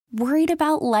Worried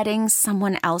about letting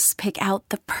someone else pick out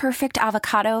the perfect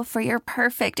avocado for your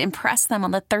perfect impress them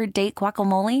on the third date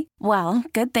guacamole? Well,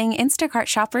 good thing Instacart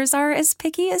shoppers are as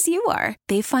picky as you are.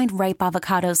 They find ripe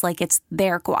avocados like it's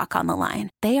their guac on the line.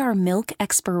 They are milk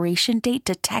expiration date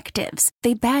detectives.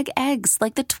 They bag eggs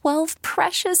like the 12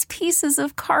 precious pieces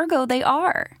of cargo they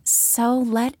are. So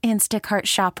let Instacart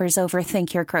shoppers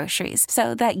overthink your groceries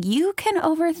so that you can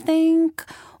overthink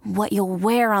what you'll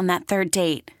wear on that third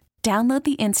date. Download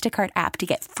the Instacart app to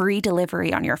get free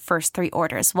delivery on your first 3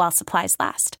 orders while supplies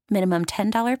last. Minimum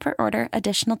 $10 per order.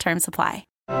 Additional terms apply.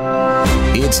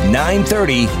 It's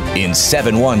 930 in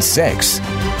 716.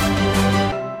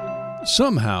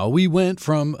 Somehow we went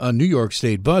from a New York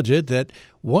State budget that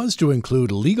was to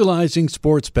include legalizing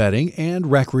sports betting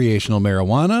and recreational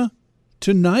marijuana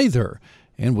to neither.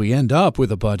 And we end up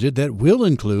with a budget that will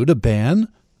include a ban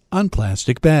on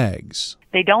plastic bags.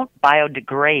 They don't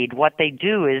biodegrade. What they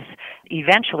do is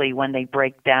eventually when they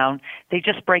break down, they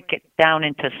just break it down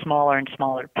into smaller and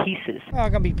smaller pieces. Well,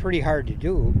 it's going to be pretty hard to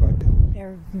do, but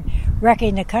they're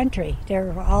wrecking the country.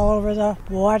 They're all over the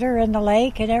water and the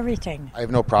lake and everything. I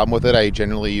have no problem with it. I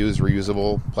generally use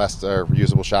reusable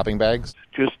shopping bags.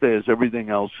 Just as everything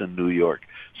else in New York,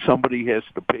 somebody has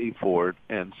to pay for it,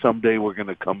 and someday we're going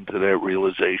to come to that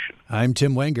realization. I'm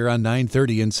Tim Wenger on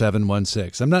 930 in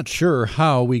 716. I'm not sure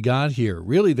how we got here.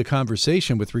 Really, the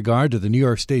conversation with regard to the New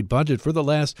York State budget for the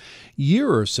last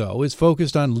year or so is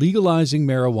focused on legalizing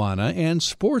marijuana and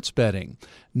sports betting.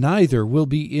 Neither will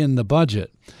be in the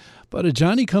budget. But a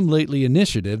Johnny-come-lately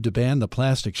initiative to ban the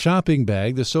plastic shopping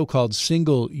bag, the so-called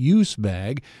single-use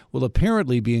bag, will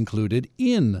apparently be included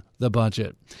in the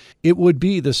budget. It would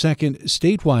be the second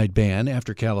statewide ban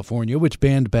after California, which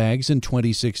banned bags in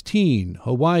 2016.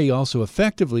 Hawaii also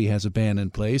effectively has a ban in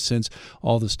place since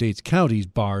all the state's counties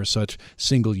bar such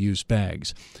single-use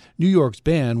bags. New York's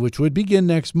ban, which would begin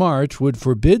next March, would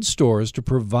forbid stores to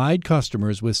provide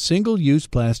customers with single-use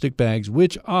plastic bags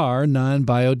which are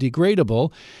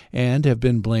non-biodegradable and have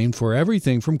been blamed for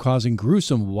everything from causing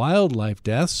gruesome wildlife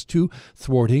deaths to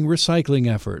thwarting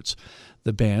recycling efforts.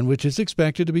 The ban, which is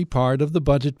expected to be part of the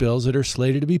budget bills that are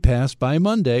slated to be passed by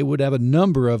Monday, would have a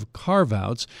number of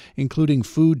carve-outs, including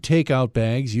food takeout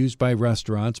bags used by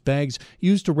restaurants, bags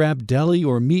used to wrap deli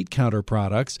or meat counter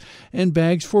products, and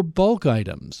bags for bulk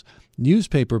items.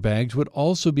 Newspaper bags would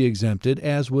also be exempted,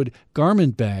 as would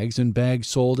garment bags and bags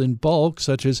sold in bulk,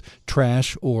 such as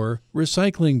trash or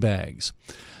recycling bags.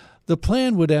 The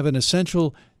plan would have an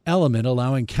essential element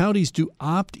allowing counties to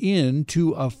opt in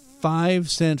to a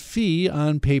 5-cent fee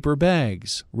on paper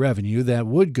bags, revenue that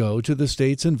would go to the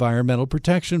state's Environmental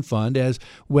Protection Fund, as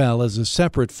well as a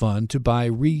separate fund to buy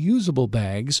reusable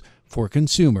bags for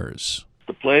consumers.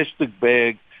 The plastic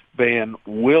bag ban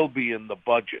will be in the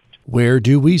budget. Where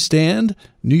do we stand?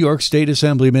 New York State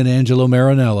Assemblyman Angelo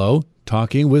Marinello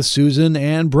talking with Susan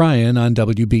and Brian on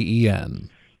WBEN.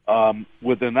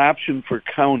 With an option for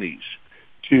counties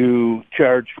to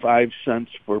charge 5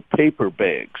 cents for paper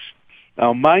bags.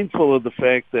 Now, mindful of the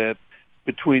fact that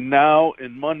between now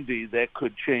and Monday that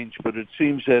could change, but it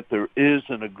seems that there is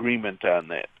an agreement on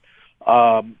that.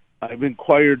 I've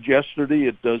inquired yesterday.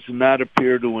 It does not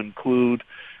appear to include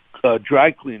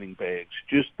dry cleaning bags,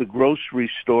 just the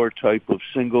grocery store type of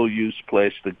single-use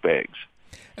plastic bags.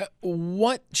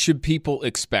 What should people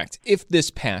expect if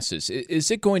this passes? Is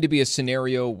it going to be a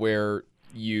scenario where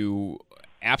you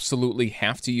absolutely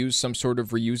have to use some sort of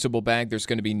reusable bag? There's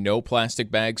going to be no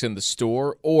plastic bags in the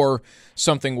store, or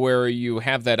something where you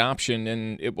have that option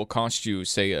and it will cost you,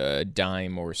 say, a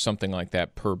dime or something like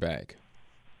that per bag?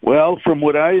 Well, from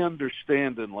what I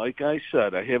understand, and like I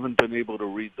said, I haven't been able to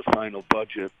read the final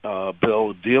budget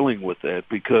bill dealing with that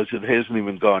because it hasn't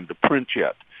even gone to print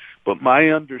yet. But my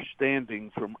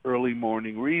understanding from early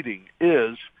morning reading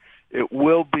is it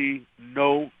will be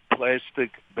no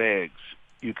plastic bags.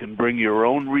 You can bring your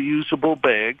own reusable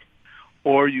bag,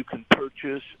 or you can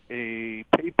purchase a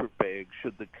paper bag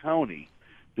should the county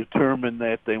determine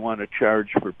that they want to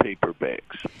charge for paper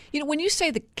bags. You know, when you say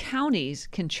the counties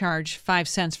can charge 5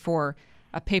 cents for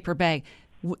a paper bag,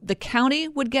 the county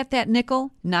would get that nickel,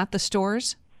 not the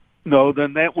stores? No,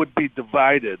 then that would be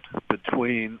divided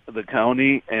between the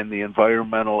county and the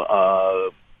environmental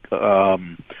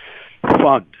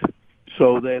fund,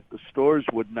 so that the stores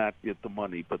would not get the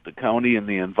money, but the county and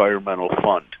the environmental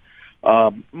fund.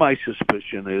 My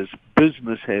suspicion is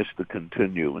business has to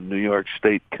continue, and New York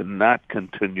State cannot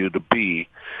continue to be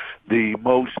the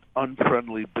most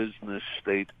unfriendly business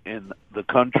state in the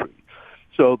country.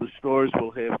 So the stores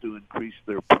will have to increase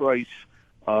their price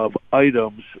of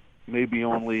items, maybe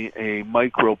only a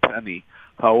micro penny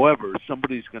However,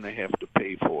 somebody's going to have to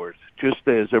pay for it, just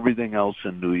as everything else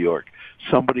in New York.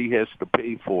 Somebody has to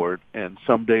pay for it, and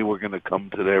someday we're going to come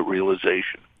to that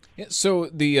realization. Yeah, so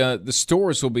the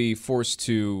stores will be forced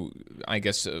to, I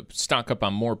guess, stock up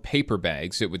on more paper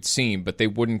bags, it would seem, but they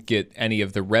wouldn't get any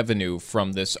of the revenue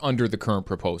from this under the current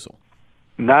proposal.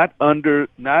 Not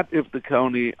if the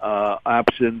county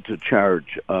opts in to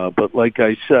charge, but like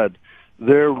I said,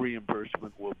 their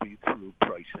reimbursement will be through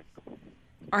pricing.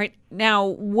 All right. Now,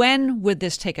 when would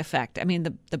this take effect? I mean,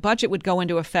 the budget would go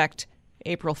into effect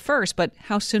April 1st, but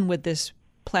how soon would this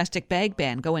plastic bag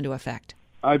ban go into effect?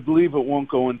 I believe it won't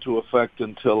go into effect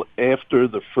until after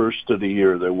the first of the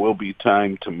year. There will be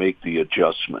time to make the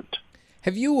adjustment.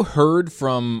 Have you heard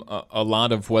from a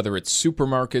lot of, whether it's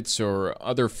supermarkets or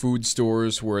other food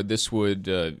stores, where this would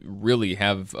really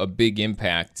have a big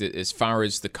impact as far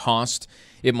as the cost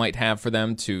it might have for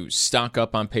them to stock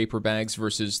up on paper bags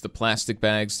versus the plastic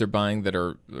bags they're buying that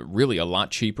are really a lot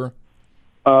cheaper?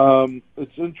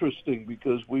 It's interesting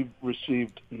because we've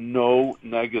received no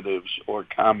negatives or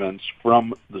comments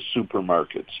from the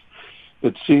supermarkets.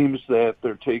 It seems that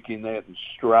they're taking that in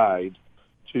stride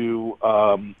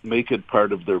to make it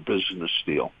part of their business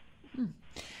deal.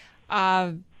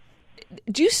 Do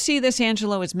you see this,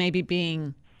 Angelo, as maybe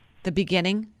being the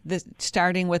beginning,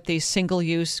 starting with these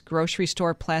single-use grocery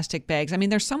store plastic bags? I mean,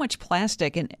 there's so much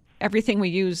plastic in everything we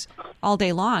use all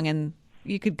day long, and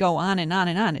you could go on and on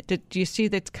and on. Do you see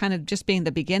that kind of just being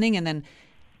the beginning, and then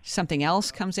something else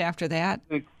comes after that?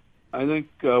 I think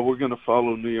we're going to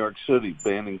follow New York City,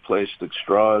 banning plastic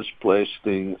straws,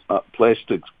 plastic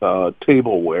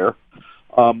tableware.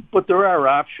 But there are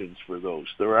options for those.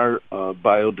 There are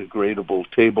biodegradable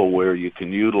tableware you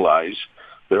can utilize.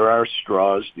 There are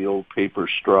straws, the old paper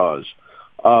straws.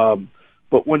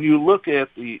 But when you look at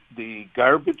the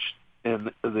garbage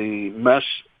and the mess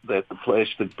that the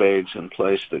plastic bags and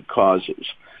plastic causes,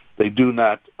 they do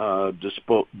not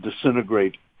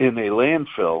disintegrate in a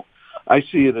landfill. I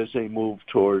see it as a move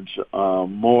towards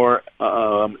more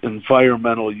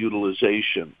environmental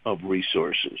utilization of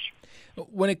resources.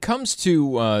 When it comes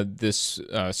to this,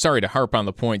 sorry to harp on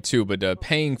the point too, but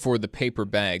paying for the paper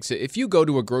bags, if you go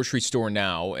to a grocery store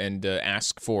now and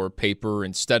ask for paper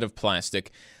instead of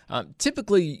plastic,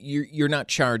 typically you're not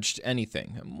charged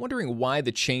anything. I'm wondering why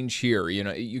the change here. You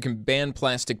know, you can ban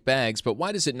plastic bags, but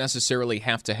why does it necessarily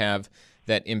have to have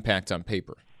that impact on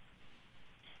paper?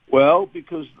 Well,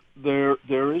 because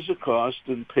there is a cost,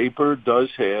 and paper does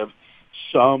have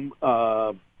some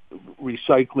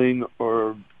recycling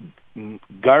or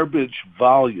garbage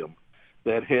volume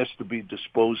that has to be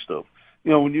disposed of.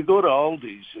 You know, when you go to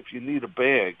Aldi's, if you need a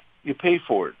bag, you pay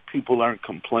for it. People aren't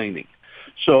complaining.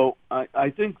 So I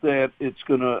think that it's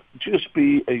going to just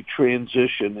be a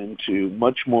transition into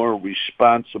much more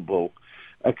responsible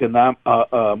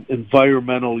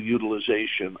environmental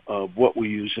utilization of what we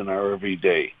use in our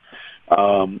everyday.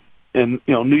 And,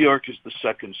 you know, New York is the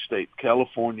second state.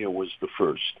 California was the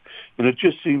first. And it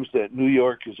just seems that New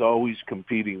York is always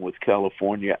competing with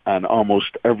California on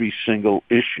almost every single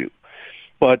issue.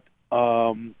 But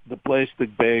the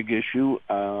plastic bag issue,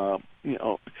 you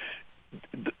know,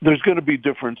 there's going to be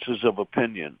differences of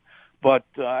opinion. But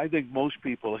I think most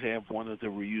people have one of the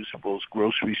reusables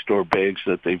grocery store bags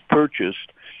that they've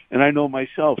purchased. And I know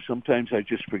myself, sometimes I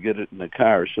just forget it in the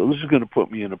car. So this is going to put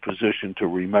me in a position to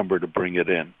remember to bring it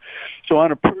in. So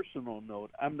on a personal note,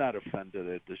 I'm not offended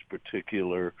at this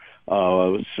particular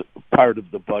part of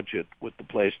the budget with the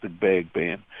plastic bag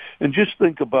ban. And just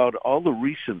think about all the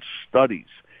recent studies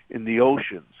in the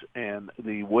oceans and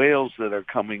the whales that are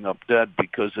coming up dead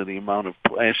because of the amount of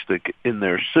plastic in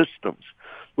their systems.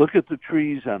 Look at the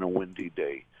trees on a windy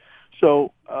day.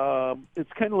 So it's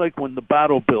kind of like when the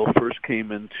bottle bill first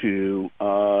came into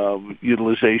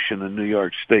utilization in New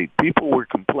York State. People were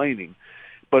complaining.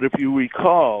 But if you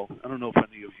recall, I don't know if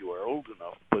any of you are old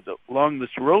enough, but along the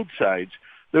roadsides,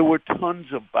 there were tons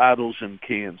of bottles and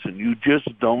cans, and you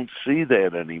just don't see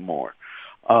that anymore.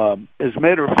 As a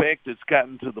matter of fact, it's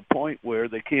gotten to the point where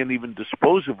they can't even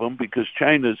dispose of them because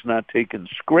China's not taking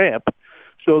scrap,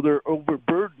 so they're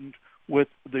overburdened with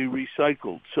the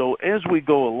recycled. So as we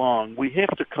go along, we have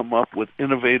to come up with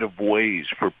innovative ways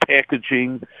for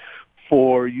packaging,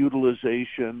 for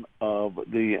utilization of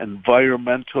the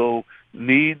environmental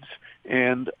needs,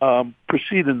 and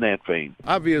proceed in that vein.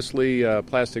 Obviously,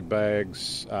 plastic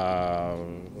bags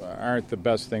aren't the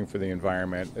best thing for the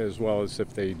environment, as well as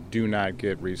if they do not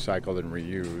get recycled and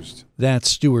reused. That's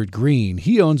Stuart Green.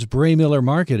 He owns Bray Miller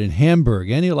Market in Hamburg,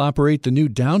 and he'll operate the new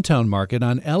downtown market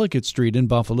on Ellicott Street in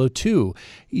Buffalo, too.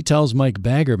 He tells Mike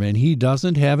Baggerman he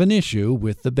doesn't have an issue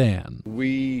with the ban.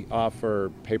 We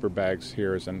offer paper bags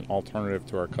here as an alternative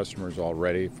to our customers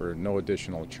already for no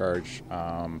additional charge.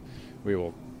 We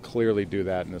will clearly do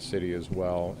that in the city as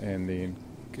well, and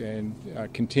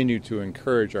continue to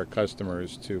encourage our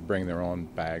customers to bring their own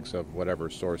bags of whatever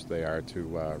source they are to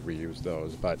reuse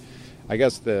those. But I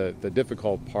guess the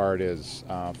difficult part is,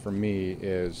 for me,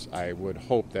 is I would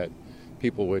hope that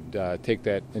people would take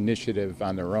that initiative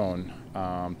on their own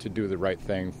to do the right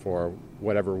thing for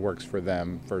whatever works for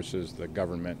them versus the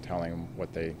government telling them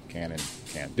what they can and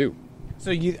can't do. So,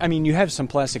 you have some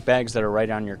plastic bags that are right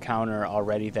on your counter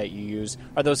already that you use.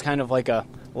 Are those kind of like a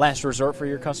last resort for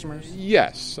your customers?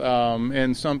 Yes,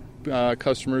 and some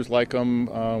customers like them.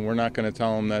 We're not going to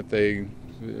tell them that they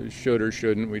should or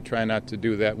shouldn't. We try not to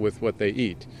do that with what they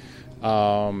eat.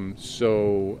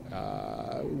 So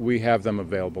we have them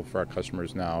available for our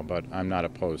customers now, but I'm not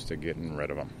opposed to getting rid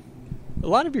of them. A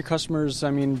lot of your customers,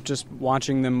 just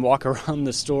watching them walk around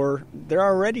the store, they're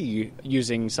already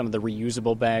using some of the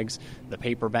reusable bags, the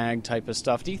paper bag type of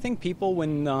stuff. Do you think people,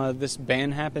 when this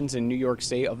ban happens in New York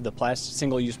State of the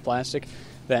single-use plastic,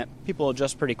 that people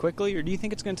adjust pretty quickly, or do you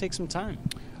think it's going to take some time?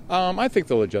 I think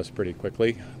they'll adjust pretty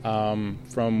quickly.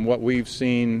 From what we've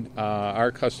seen,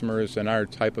 our customers and our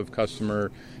type of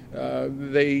customer,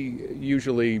 they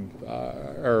usually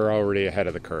are already ahead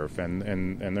of the curve,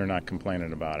 and they're not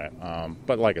complaining about it.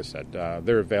 But like I said,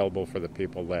 they're available for the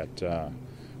people that,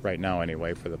 right now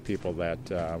anyway, for the people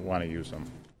that want to use them.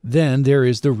 Then there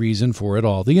is the reason for it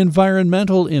all, the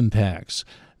environmental impacts.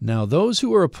 Now, those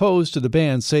who are opposed to the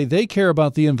ban say they care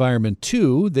about the environment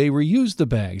too. They reuse the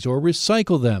bags or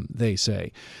recycle them, they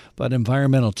say. But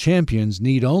environmental champions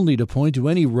need only to point to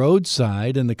any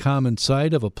roadside and the common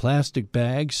sight of a plastic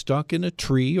bag stuck in a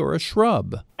tree or a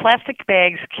shrub. Plastic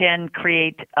bags can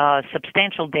create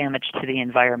substantial damage to the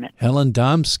environment. Helen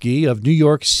Domsky of New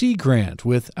York Sea Grant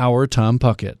with our Tom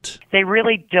Puckett. They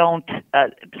really don't,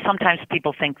 sometimes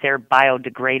people think they're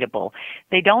biodegradable.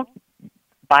 They don't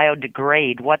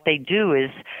biodegrade. What they do is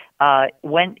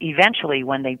when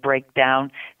they break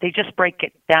down, they just break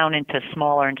it down into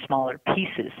smaller and smaller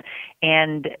pieces.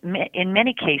 And in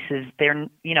many cases,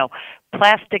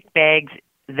 plastic bags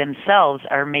themselves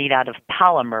are made out of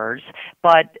polymers,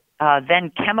 but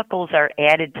then chemicals are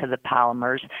added to the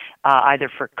polymers, either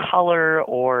for color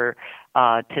or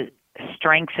to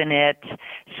strengthen it.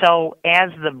 So as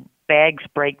the bags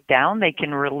break down, they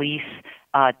can release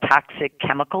toxic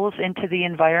chemicals into the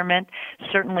environment.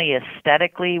 Certainly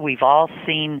aesthetically, we've all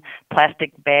seen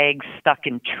plastic bags stuck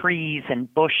in trees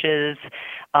and bushes.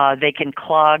 They can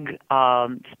clog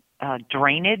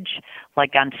drainage,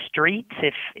 like on streets,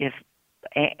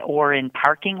 or in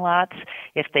parking lots.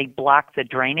 If they block the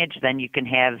drainage, then you can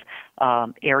have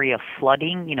area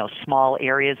flooding, small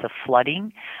areas of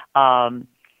flooding.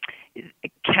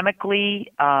 Chemically,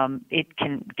 it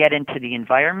can get into the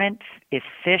environment. If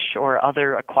fish or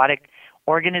other aquatic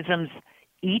organisms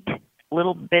eat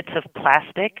little bits of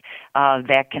plastic,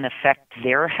 that can affect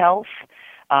their health.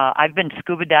 I've been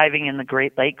scuba diving in the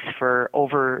Great Lakes for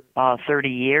over 30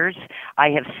 years.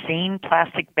 I have seen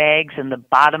plastic bags in the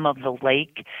bottom of the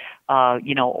lake,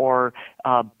 or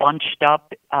bunched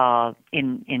up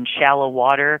in shallow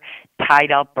water,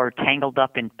 tied up or tangled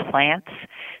up in plants.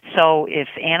 So if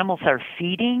animals are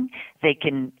feeding, they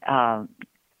can,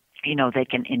 they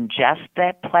can ingest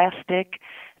that plastic.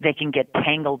 They can get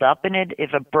tangled up in it.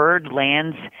 If a bird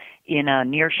lands in a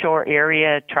nearshore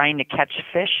area trying to catch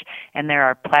fish, and there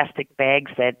are plastic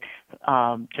bags that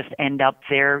just end up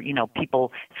there,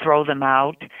 people throw them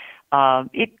out.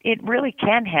 It really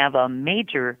can have a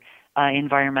major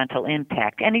environmental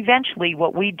impact. And eventually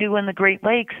what we do in the Great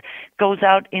Lakes goes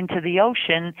out into the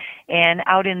ocean, and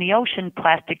out in the ocean,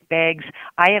 plastic bags,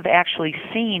 I have actually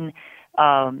seen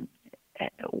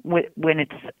when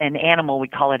it's an animal, we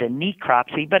call it a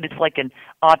necropsy, but it's like an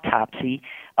autopsy.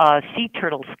 Sea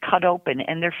turtles cut open,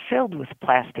 and they're filled with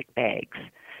plastic bags.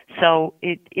 So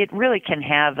it really can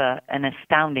have an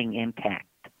astounding impact.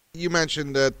 You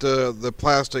mentioned that the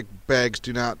plastic bags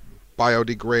do not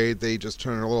biodegrade, they just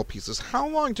turn into little pieces. How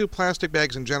long do plastic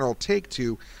bags in general take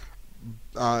to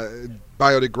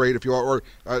biodegrade, if you will,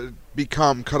 or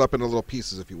become cut up into little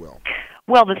pieces, if you will?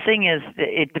 Well, the thing is,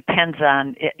 it depends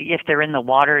on if they're in the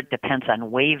water. It depends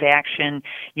on wave action.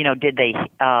 Did they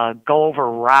go over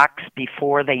rocks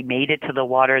before they made it to the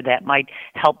water? That might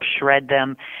help shred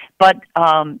them. But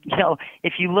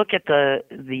if you look at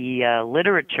the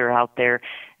literature out there,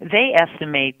 they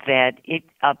estimate that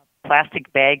a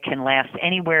plastic bag can last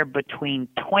anywhere between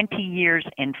 20 years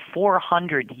and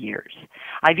 400 years.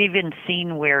 I've even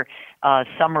seen where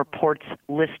some reports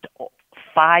list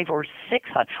 500 or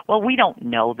 600. Well, we don't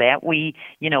know that.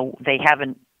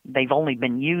 They've only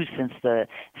been used since the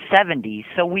 70s,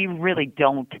 so we really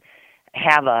don't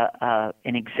have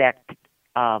an exact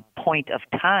point of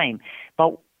time.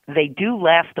 But they do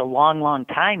last a long, long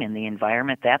time in the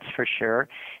environment, that's for sure.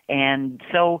 And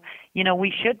so,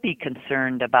 we should be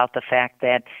concerned about the fact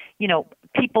that,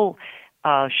 people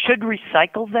should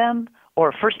recycle them,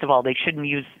 or first of all, they shouldn't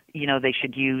use, they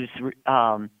should use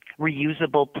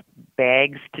reusable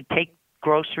bags to take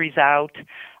groceries out,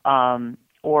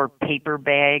 or paper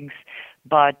bags.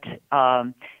 But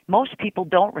most people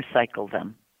don't recycle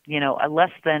them.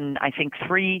 Less than, I think,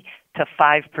 3 to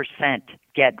 5%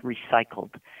 get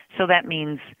recycled. So that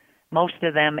means most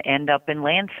of them end up in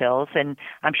landfills. And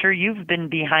I'm sure you've been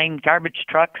behind garbage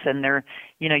trucks, and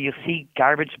you'll see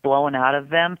garbage blowing out of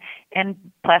them. And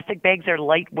plastic bags are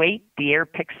lightweight. The air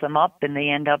picks them up, and they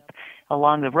end up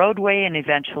along the roadway and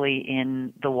eventually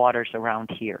in the waters around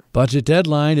here. Budget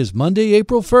deadline is Monday,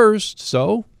 April 1st,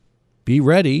 so be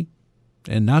ready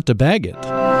and not to bag it.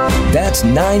 That's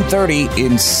 930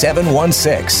 in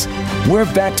 716. We're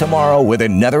back tomorrow with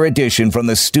another edition from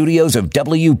the studios of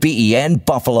WBEN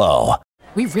Buffalo.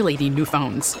 We really need new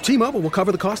phones. T-Mobile will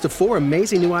cover the cost of 4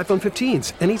 amazing new iPhone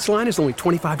 15s, and each line is only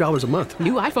 $25 a month.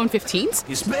 New iPhone 15s?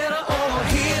 It's better over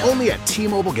here. Only at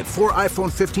T-Mobile, get 4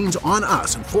 iPhone 15s on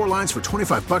us and 4 lines for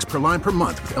 $25 per line per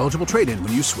month with eligible trade-in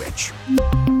when you switch.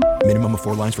 Minimum of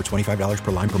 4 lines for $25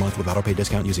 per line per month with autopay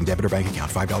discount using debit or bank account.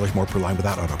 $5 more per line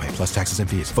without autopay, plus taxes and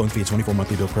fees. Phone fee at 24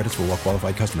 monthly bill credits for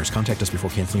well-qualified customers. Contact us before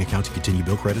canceling account to continue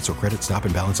bill credits or credit stop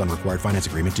and balance on required finance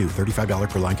agreement due. $35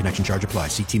 per line connection charge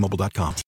applies. See T-Mobile.com.